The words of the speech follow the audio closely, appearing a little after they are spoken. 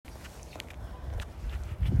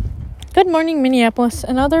Good morning, Minneapolis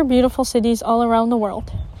and other beautiful cities all around the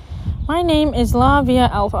world. My name is La Via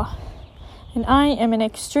Alva, and I am an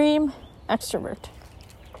extreme extrovert.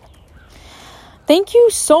 Thank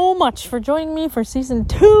you so much for joining me for season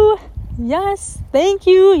 2. Yes, thank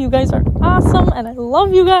you. You guys are awesome, and I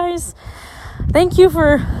love you guys. Thank you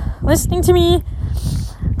for listening to me.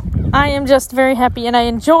 I am just very happy, and I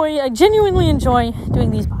genuinely enjoy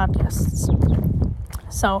doing these podcasts.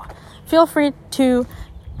 So, feel free to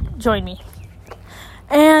join me.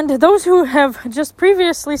 And those who have just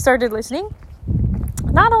previously started listening,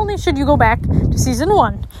 not only should you go back to season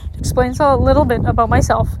 1 to explain a little bit about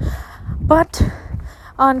myself, but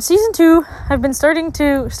on season 2, I've been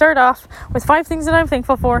start off with 5 things that I'm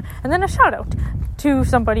thankful for, and then a shout out to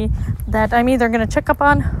somebody that I'm either going to check up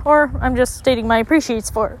on or I'm just stating my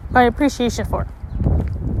appreciation for.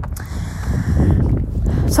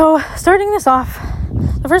 So, starting this off,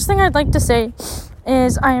 the first thing I'd like to say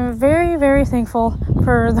is I am very, very thankful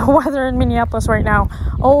for the weather in Minneapolis right now.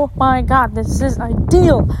 Oh my God, this is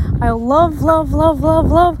ideal. I love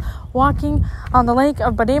walking on the lake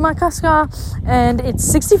of Badema-Kaska, and it's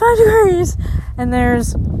 65 degrees, and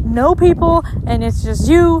there's no people, and it's just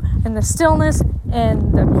you, and the stillness,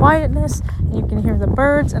 and the quietness, and you can hear the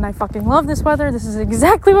birds, and I fucking love this weather. This is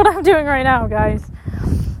exactly what I'm doing right now, guys.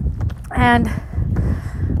 And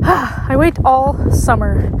I wait all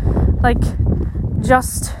summer,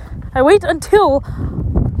 I wait until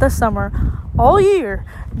the summer, all year,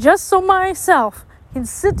 just so myself can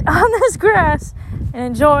sit on this grass and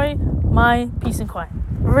enjoy my peace and quiet.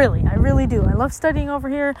 Really, I really do. I love studying over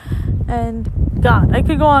here, and God, I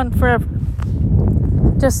could go on forever.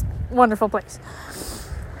 Just wonderful place.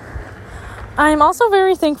 I'm also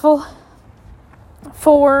very thankful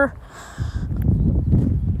for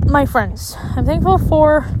my friends. I'm thankful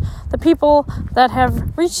for the people that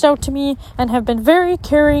have reached out to me and have been very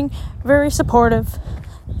caring, very supportive.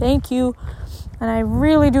 Thank you. And I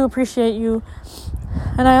really do appreciate you.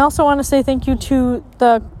 And I also want to say thank you to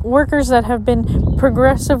the workers that have been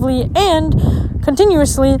progressively and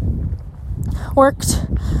continuously worked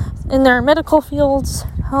in their medical fields,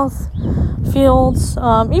 health fields,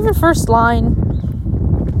 even first line,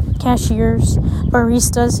 cashiers,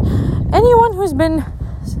 baristas, anyone who's been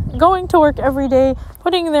going to work every day,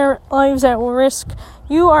 putting their lives at risk.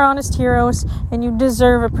 You are honest heroes, and you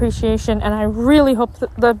deserve appreciation, and I really hope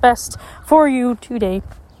the best for you today.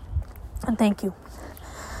 And thank you.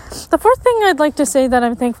 The fourth thing I'd like to say that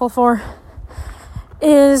I'm thankful for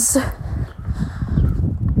is,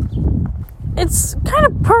 it's kind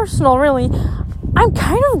of personal, really. I'm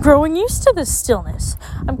kind of growing used to this stillness.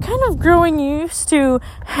 I'm kind of growing used to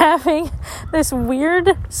having this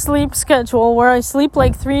weird sleep schedule where I sleep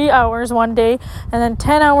 3 hours one day and then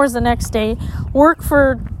 10 hours the next day, work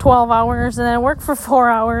for 12 hours and then work for 4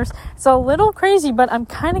 hours. It's a little crazy, but I'm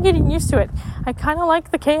kind of getting used to it. I kind of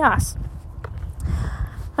like the chaos.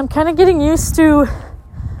 I'm kind of getting used to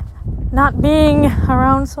not being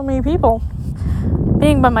around so many people,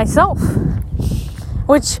 being by myself,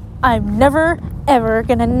 which I'm never, ever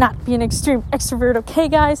gonna not be an extreme extrovert, okay,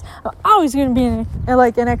 guys? I'm always gonna be an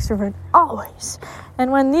extrovert, always.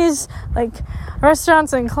 And when these,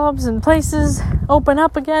 restaurants and clubs and places open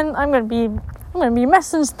up again, I'm gonna be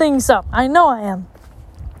messing things up. I know I am.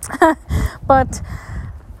 But,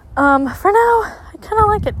 for now, I kind of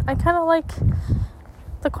like it. I kind of like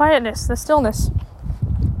the quietness, the stillness.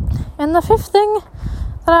 And the fifth thing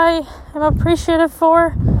that I am appreciative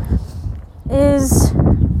for is,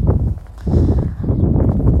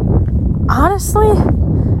 honestly,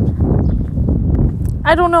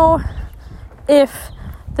 I don't know if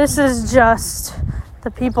this is just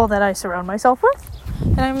the people that I surround myself with,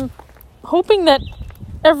 and I'm hoping that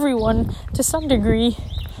everyone, to some degree,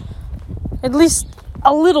 at least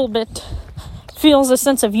a little bit, feels a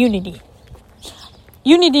sense of unity.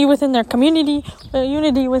 Unity within their community,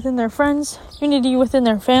 unity within their friends, unity within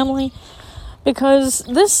their family, because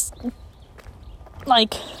this,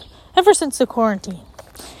 ever since the quarantine,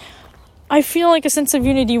 I feel like a sense of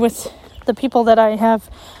unity with the people that I have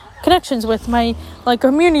connections with, my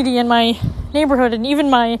community and my neighborhood and even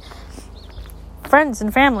my friends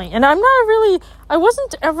and family. And I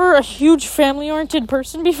wasn't ever a huge family-oriented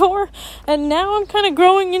person before, and now I'm kind of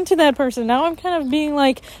growing into that person. Now I'm kind of being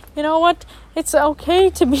you know what? It's okay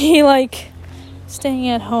to be staying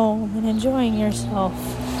at home and enjoying yourself.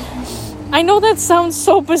 I know that sounds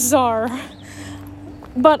so bizarre,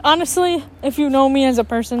 but honestly, if you know me as a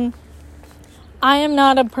person, I am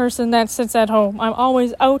not a person that sits at home. I'm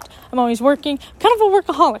always out. I'm always working. I'm kind of a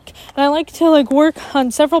workaholic. And I like to work on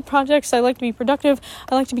several projects. I like to be productive.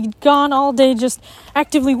 I like to be gone all day just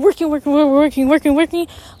actively working.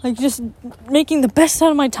 Like just making the best out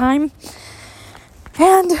of my time.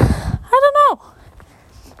 And I don't know.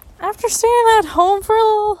 After staying at home for a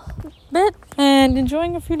little bit and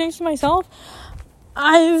enjoying a few days to myself,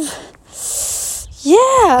 I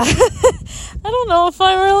don't know if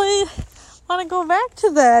I really want to go back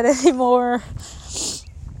to that anymore.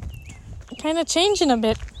 Kind of changing a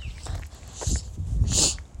bit.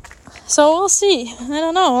 So we'll see. I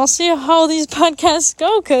don't know. I'll see how these podcasts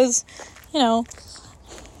go, because,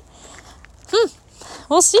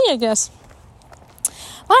 we'll see, I guess.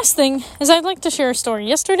 Last thing is I'd like to share a story.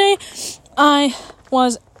 Yesterday, I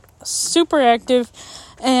was super active,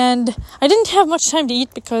 and I didn't have much time to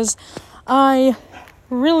eat because I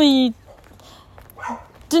really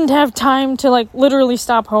didn't have time to literally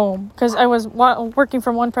stop home, because I was working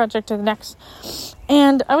from one project to the next.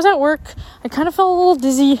 And I was at work. I kind of felt a little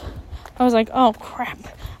dizzy. I was like, oh crap,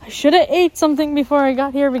 I should have ate something before I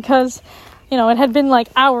got here, because it had been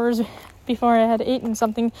hours before I had eaten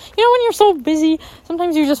something. When you're so busy,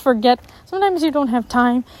 sometimes you just forget. Sometimes you don't have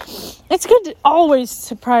time. It's good always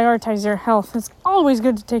to prioritize your health. It's always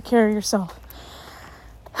good to take care of yourself.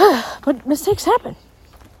 But mistakes happen.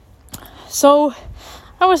 So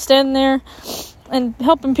I was standing there and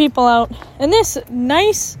helping people out, and this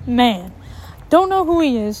nice man, don't know who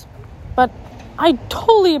he is, but I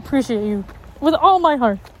totally appreciate you with all my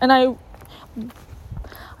heart, and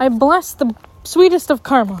I bless the sweetest of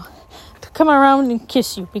karma to come around and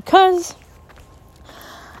kiss you, because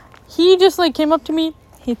he just came up to me,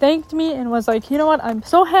 he thanked me, and was like, you know what, I'm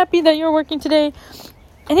so happy that you're working today.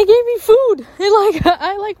 And he gave me food.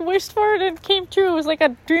 I wished for it and it came true. It was like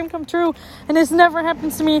a dream come true, and this never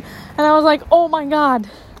happens to me. And I was like, oh my god.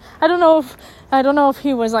 I don't know if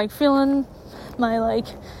he was feeling my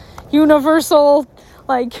universal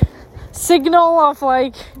signal of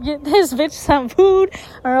get this bitch some food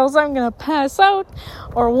or else I'm gonna pass out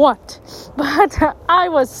or what. But I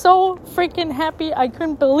was so freaking happy, I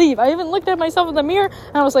couldn't believe. I even looked at myself in the mirror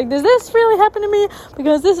and I was like, does this really happen to me?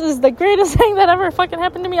 Because this is the greatest thing that ever fucking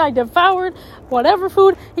happened to me. I devoured whatever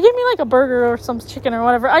food. He gave me a burger or some chicken or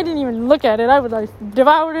whatever. I didn't even look at it. I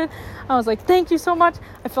devoured it. I was like, thank you so much.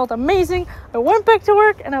 I felt amazing. I went back to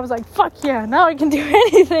work and I was like, fuck yeah, now I can do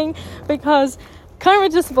anything, because karma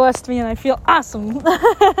just blessed me and I feel awesome.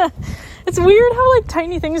 It's weird how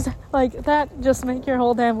tiny things like that just make your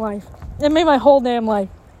whole damn life. It made my whole damn life.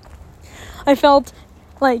 I felt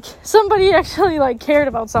like somebody actually cared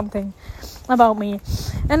about something about me.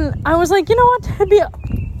 And I was like, you know what?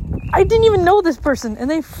 I didn't even know this person, and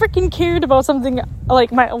they freaking cared about something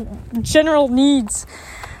my general needs.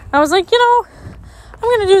 I was like, I'm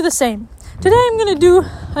going to do the same. Today I'm going to do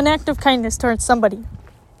an act of kindness towards somebody.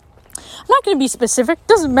 I'm not going to be specific.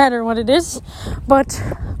 Doesn't matter what it is. But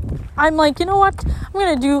I'm like, you know what? I'm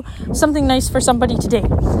going to do something nice for somebody today.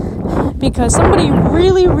 Because somebody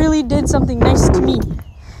really, really did something nice to me.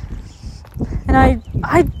 And I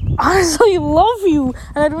honestly love you.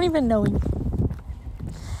 And I don't even know you.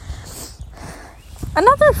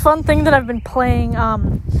 Another fun thing that I've been playing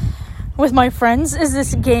with my friends is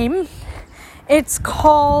this game. It's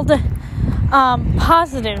called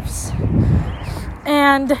Positives.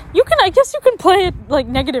 And I guess you can play it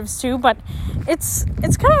negatives too, but it's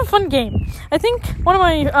kind of a fun game. I think one of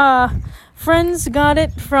my friends got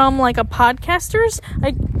it from a podcasters.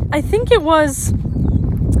 I think it was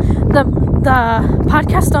the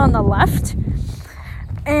podcast on the left.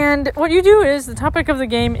 And what you do is, the topic of the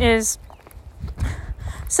game is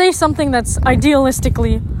say something that's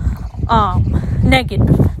idealistically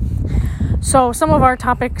negative. So some of our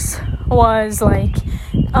topics was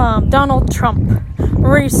Donald Trump,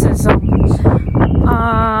 racism,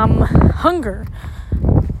 hunger.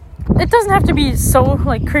 It doesn't have to be so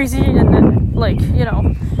crazy and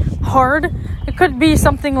hard. It could be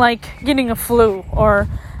something like getting a flu or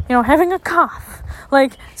having a cough,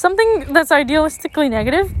 something that's idealistically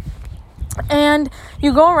negative. And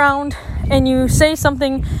you go around and you say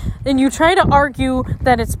something and you try to argue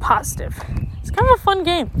that it's positive. It's kind of a fun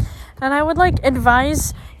game. And I would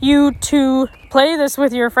advise you to play this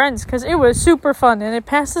with your friends, because it was super fun and it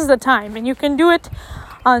passes the time. And you can do it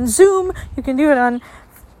on Zoom, you can do it on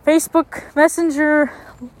Facebook Messenger,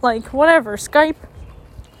 whatever, Skype.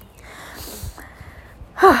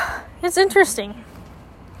 It's interesting.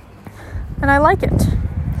 And I like it.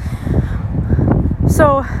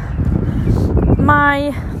 So,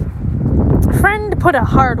 my friend put a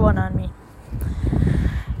hard one on me.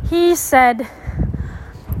 He said,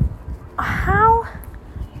 how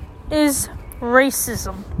is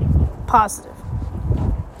racism positive?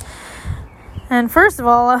 And first of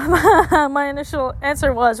all, my initial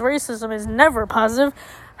answer was racism is never positive.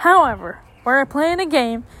 However, we're playing a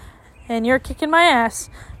game and you're kicking my ass,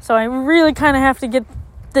 so I really kind of have to get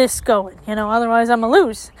this going, otherwise I'm going to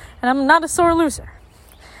lose. And I'm not a sore loser.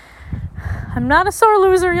 I'm not a sore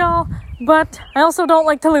loser, y'all, but I also don't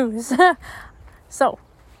like to lose. So,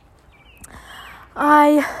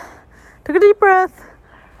 I took a deep breath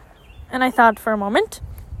and I thought for a moment.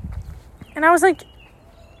 And I was like,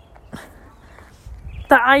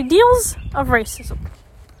 the ideals of racism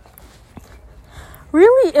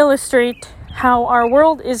really illustrate how our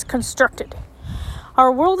world is constructed.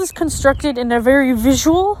 Our world is constructed in a very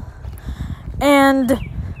visual and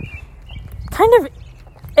kind of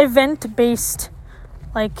event-based,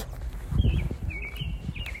 like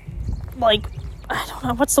I don't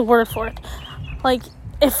know, what's the word for it? Like,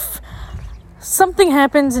 if something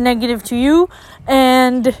happens negative to you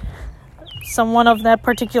and someone of that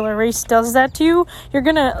particular race does that to you, you're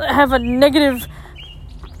gonna have a negative,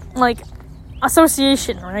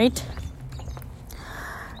 association, right?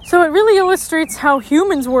 So it really illustrates how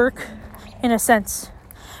humans work, in a sense.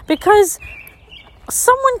 Because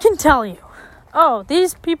someone can tell you, oh,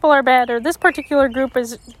 these people are bad, or this particular group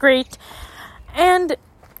is great, and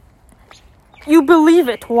you believe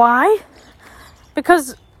it. Why?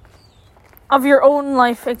 Because of your own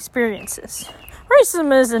life experiences.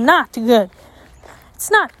 Racism is not good.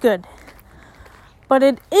 It's not good. But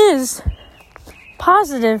it is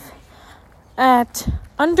positive at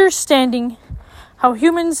understanding how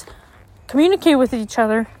humans communicate with each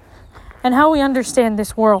other and how we understand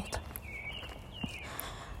this world.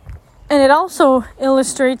 And it also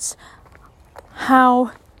illustrates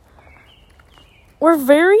how we're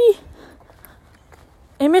very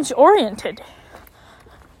image-oriented.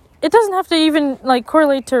 It doesn't have to even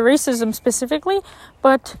correlate to racism specifically,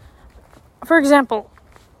 but for example,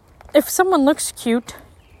 if someone looks cute,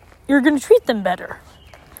 you're going to treat them better.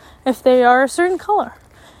 If they are a certain color,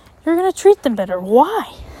 you're going to treat them better.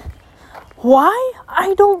 Why? Why?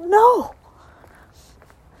 I don't know.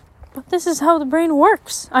 But this is how the brain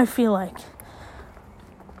works, I feel like.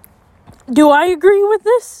 Do I agree with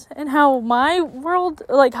this and how my world,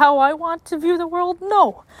 how I want to view the world?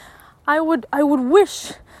 No. I would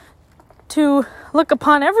wish to look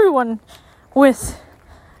upon everyone with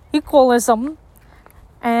equalism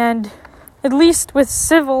and at least with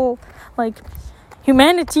civil,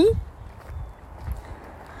 humanity.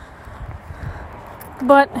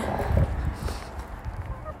 But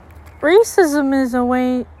racism is a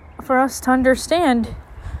way for us to understand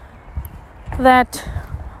that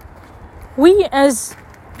we as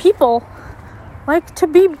people like to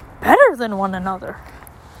be better than one another.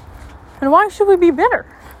 And why should we be better?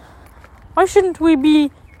 Why shouldn't we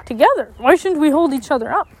be together? Why shouldn't we hold each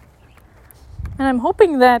other up? And I'm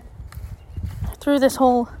hoping that through this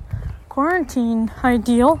whole quarantine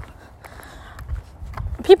ideal,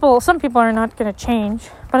 some people are not going to change,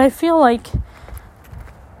 but I feel like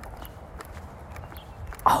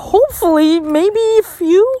hopefully maybe a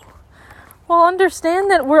few will understand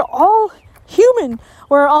that we're all human.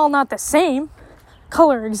 We're all not the same.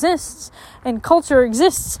 Color exists and culture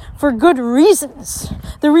exists for good reasons.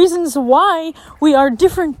 The reasons why we are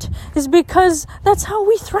different is because that's how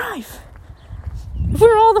we thrive. If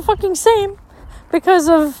we're all the fucking same because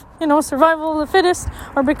of, survival of the fittest,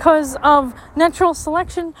 or because of natural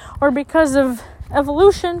selection, or because of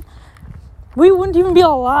evolution, we wouldn't even be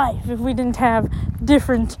alive if we didn't have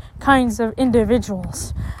different kinds of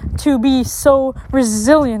individuals to be so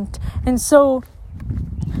resilient and so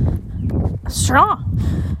strong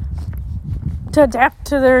to adapt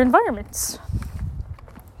to their environments.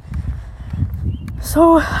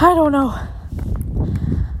 So, I don't know.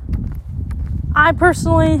 I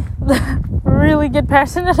personally really get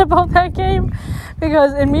passionate about that game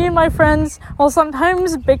because me and my friends will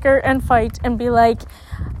sometimes bicker and fight and be like,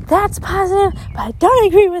 that's positive, but I don't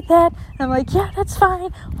agree with that. And I'm like, yeah, that's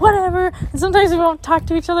fine, whatever. And sometimes we won't talk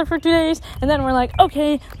to each other for 2 days, and then we're like,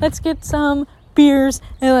 okay, let's get some beers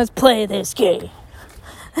and let's play this game.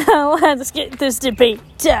 Let's get this debate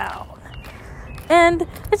down. And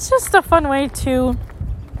it's just a fun way to,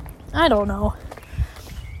 I don't know.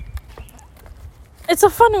 It's a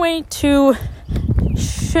fun way to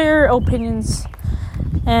share opinions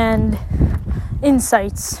and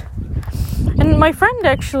insights. And my friend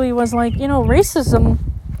actually was like, racism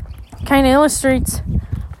kind of illustrates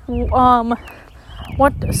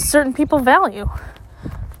what certain people value.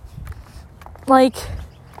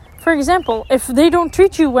 For example, if they don't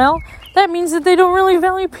treat you well, that means that they don't really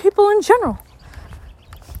value people in general.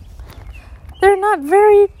 they're not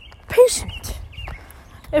very patient.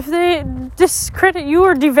 If they discredit you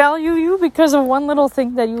or devalue you because of one little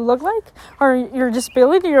thing that you look like, or your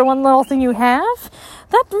disability, or one little thing you have,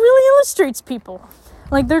 that really illustrates people,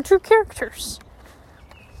 like their true characters.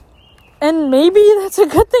 And maybe that's a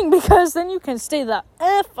good thing, because then you can stay the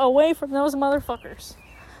F away from those motherfuckers.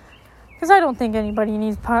 Because I don't think anybody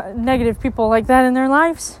needs negative people like that in their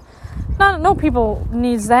lives. No people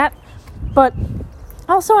needs that. But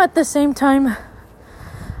also at the same time,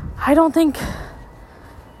 I don't think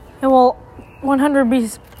it will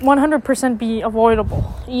 100% be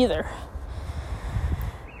avoidable either.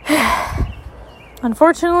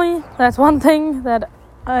 Unfortunately, that's one thing that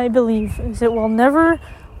I believe, is it will never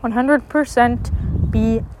 100%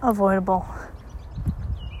 be avoidable.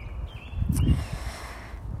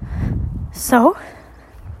 So,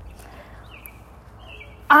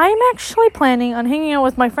 I'm actually planning on hanging out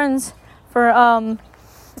with my friends for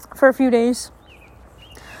a few days,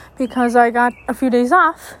 because I got a few days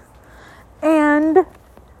off, and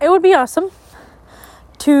it would be awesome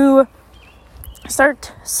to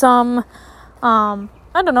start some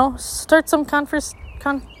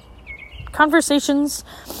conversations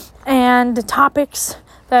and topics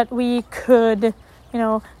that we could,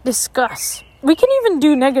 discuss. We can even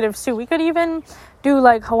do negatives too. We could even do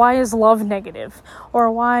like, why is love negative?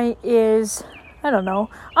 Or why is,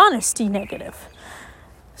 honesty negative?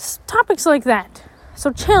 Topics like that.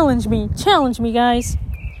 So challenge me guys.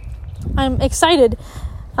 I'm excited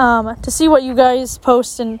to see what you guys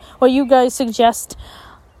post and what you guys suggest.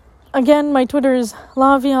 Again, my Twitter is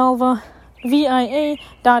lavialva,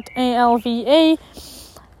 VIA.ALVA,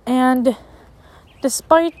 and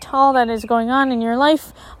despite all that is going on in your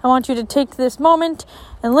life, I want you to take this moment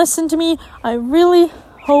and listen to me. I really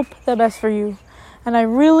hope the best for you, and I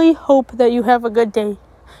really hope that you have a good day,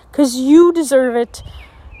 because you deserve it,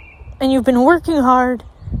 and you've been working hard,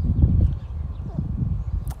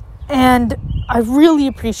 and I really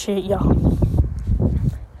appreciate y'all.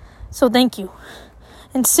 So thank you.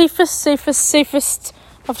 And safest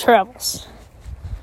of travels.